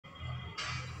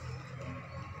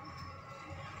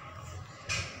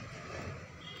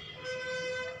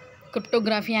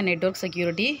Cryptography and Network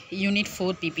Security, Unit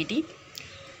 4 PPT.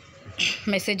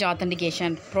 Message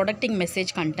authentication, protecting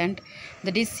message content,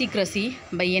 that is secrecy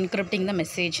by encrypting the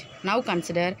message. Now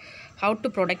consider how to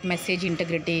protect message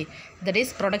integrity, that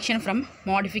is protection from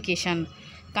modification,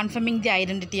 confirming the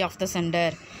identity of the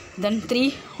sender. Then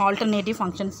three alternative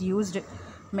functions used: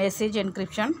 message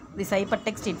encryption, the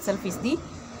ciphertext itself is the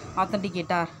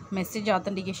authenticator, message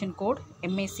authentication code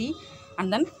MAC,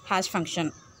 and then hash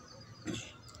function.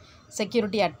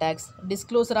 Security attacks,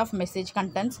 disclosure of message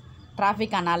contents,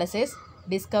 traffic analysis,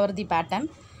 discover the pattern,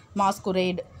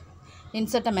 masquerade,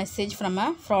 insert a message from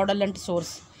a fraudulent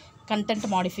source, content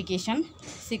modification,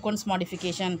 sequence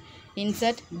modification,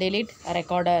 insert, delete,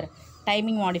 recorder,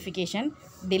 timing modification,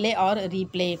 delay or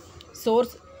replay,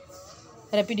 source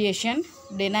repudiation,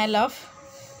 denial of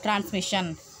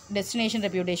transmission, destination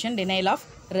repudiation, denial of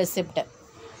receipt.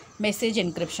 Message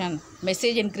encryption.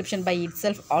 Message encryption by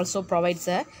itself also provides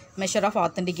a measure of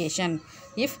authentication.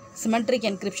 If symmetric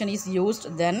encryption is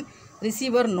used, then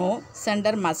receiver know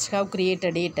sender must have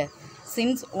created it.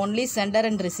 Since only sender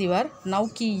and receiver now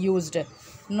key used,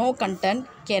 no content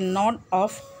cannot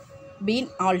have been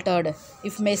altered.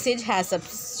 If message has a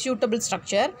suitable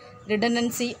structure,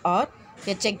 redundancy, or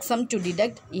a checksum to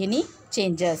detect any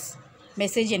changes.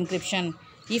 Message encryption.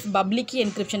 If public key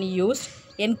encryption is used,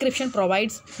 encryption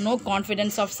provides no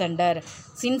confidence of sender,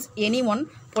 since anyone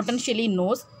potentially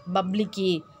knows public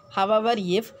key. However,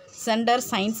 if sender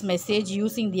signs message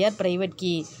using their private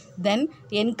key, then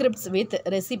encrypts with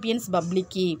recipient's public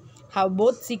key, have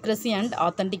both secrecy and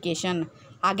authentication.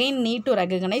 Again, need to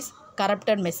recognize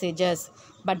corrupted messages,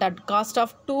 but at cost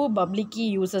of two public key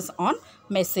uses on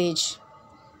message.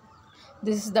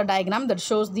 This is the diagram that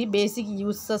shows the basic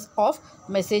uses of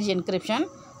message encryption.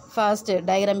 First,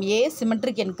 diagram A,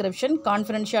 symmetric encryption,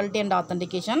 confidentiality and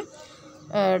authentication.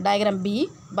 Diagram B,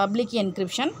 public key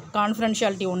encryption,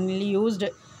 confidentiality only used.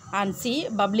 And C,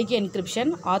 public key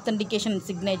encryption, authentication and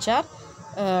signature.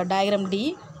 Diagram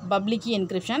D, public key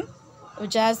encryption,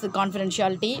 which has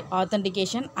confidentiality,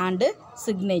 authentication and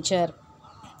signature.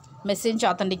 Message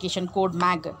authentication code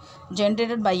MAC,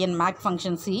 generated by a MAC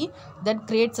function C that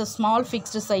creates a small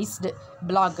fixed sized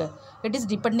block. It is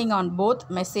depending on both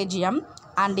message M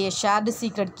and a shared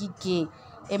secret key K.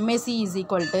 MAC is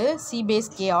equal to C base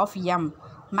K of M.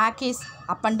 MAC is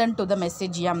appended to the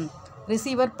message M.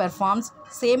 Receiver performs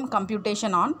same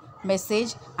computation on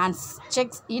message and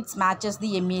checks it matches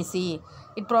the MAC.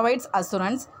 It provides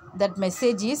assurance that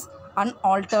message is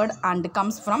unaltered and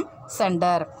comes from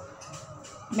sender.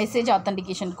 Message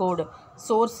authentication code,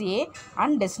 source A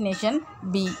and destination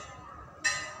B.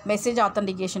 Message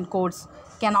authentication codes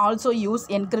can also use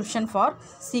encryption for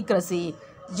secrecy.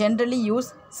 Generally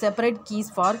use separate keys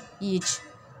for each.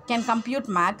 Can compute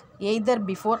MAC either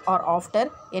before or after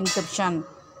encryption.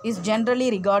 Is generally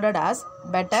regarded as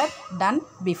better than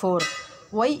before.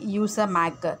 Why use a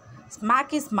MAC?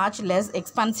 MAC is much less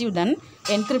expensive than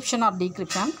encryption or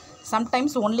decryption.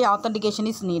 Sometimes only authentication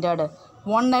is needed.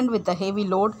 One end with a heavy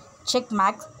load, check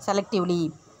MAC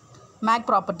selectively. MAC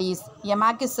properties. A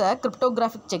MAC is a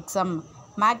cryptographic checksum.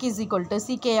 MAC is equal to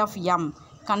CK of M.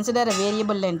 Consider a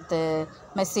variable length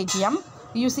message M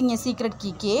using a secret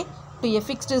key K to a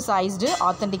fixed sized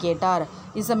authenticator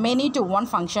is a many to one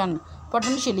function.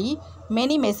 Potentially,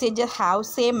 many messages have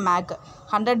same MAC,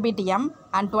 100 bit M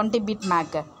and 20 bit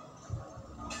MAC.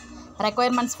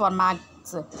 Requirements for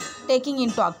MACs. Taking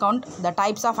into account the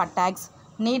types of attacks,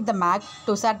 need the MAC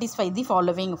to satisfy the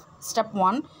following. Step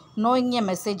 1. Knowing a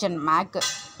message and MAC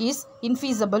is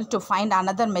infeasible to find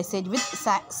another message with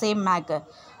same MAC.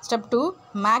 Step 2.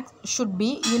 MAC should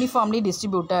be uniformly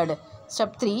distributed.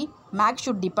 Step 3. MAC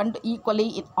should depend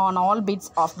equally on all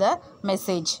bits of the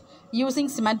message. Using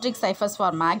symmetric ciphers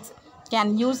for MACs,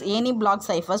 can use any block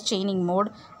ciphers chaining mode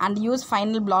and use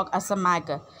final block as a MAC.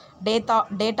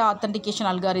 Data authentication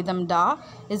algorithm DA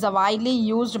is a widely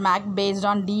used MAC based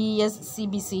on DES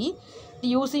CBC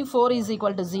using 4 is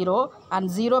equal to 0 and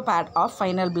 0 pad of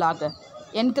final block.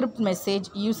 Encrypt message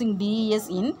using DES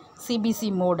in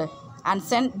CBC mode and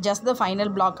send just the final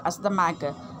block as the MAC,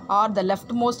 or the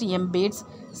leftmost M bits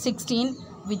 16,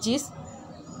 which is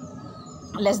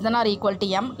less than or equal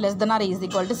to M, less than or is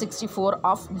equal to 64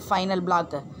 of final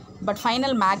block. But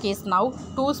final MAC is now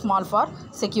too small for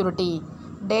security.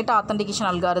 Data authentication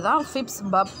algorithm FIPS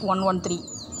BUB 113.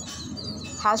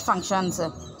 Hash functions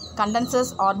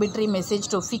condenses arbitrary message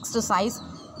to fixed size.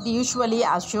 They usually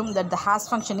assume that the hash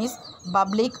function is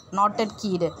public, not yet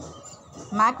keyed.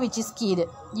 MAC, which is keyed,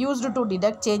 used to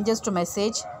detect changes to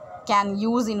message, can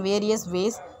use in various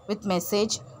ways with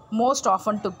message, most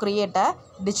often to create a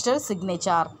digital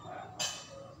signature.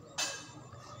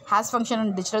 Hash function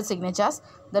and digital signatures.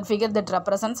 That figure that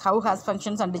represents how hash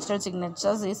functions and digital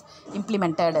signatures is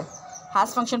implemented.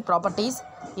 Hash function properties.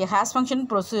 A hash function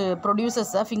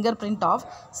produces a fingerprint of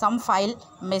some file,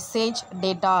 message,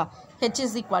 data. H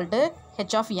is equal to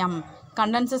h of m.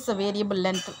 Condenses a variable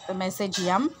length message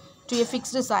m to a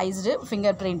fixed sized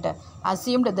fingerprint,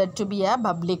 assumed that to be a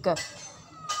public.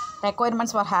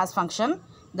 Requirements for hash function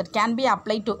that can be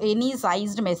applied to any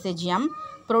sized message m,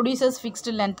 produces fixed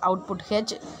length output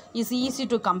h, is easy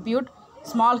to compute.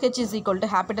 Small h is equal to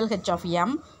capital H of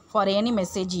m for any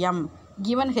message m.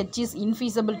 Given h is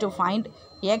infeasible to find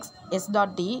x s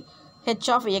dot t, h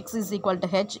of x is equal to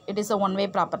h, it is a one-way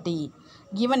property.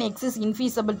 Given x is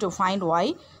infeasible to find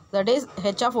y, that is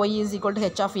h of y is equal to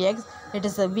h of x, it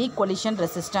is a weak collision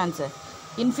resistance.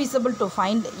 Infeasible to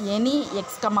find any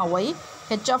x comma y,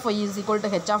 h of y is equal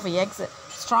to h of x,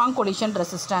 strong collision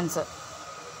resistance.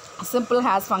 Simple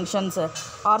hash functions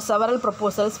are several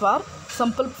proposals for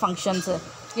simple functions.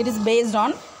 It is based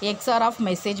on XOR of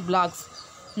message blocks.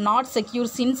 Not secure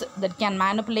since that can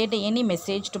manipulate any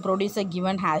message to produce a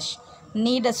given hash.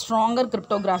 Need a stronger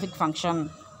cryptographic function.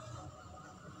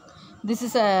 This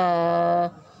is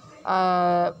a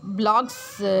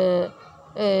blocks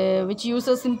which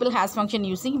uses simple hash function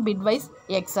using bitwise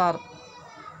XOR.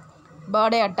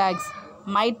 Birthday attacks.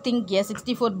 Might think a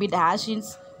 64-bit hash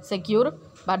is secure,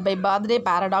 but by birthday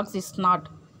paradox is not.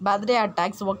 Birthday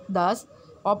attacks work thus: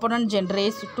 opponent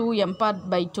generates 2m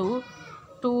by 2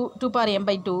 power m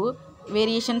by 2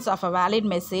 variations of a valid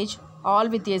message, all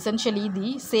with essentially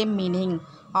the same meaning.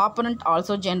 Opponent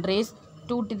also generates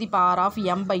 2 to the power of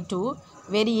m by 2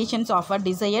 variations of a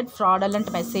desired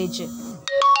fraudulent message.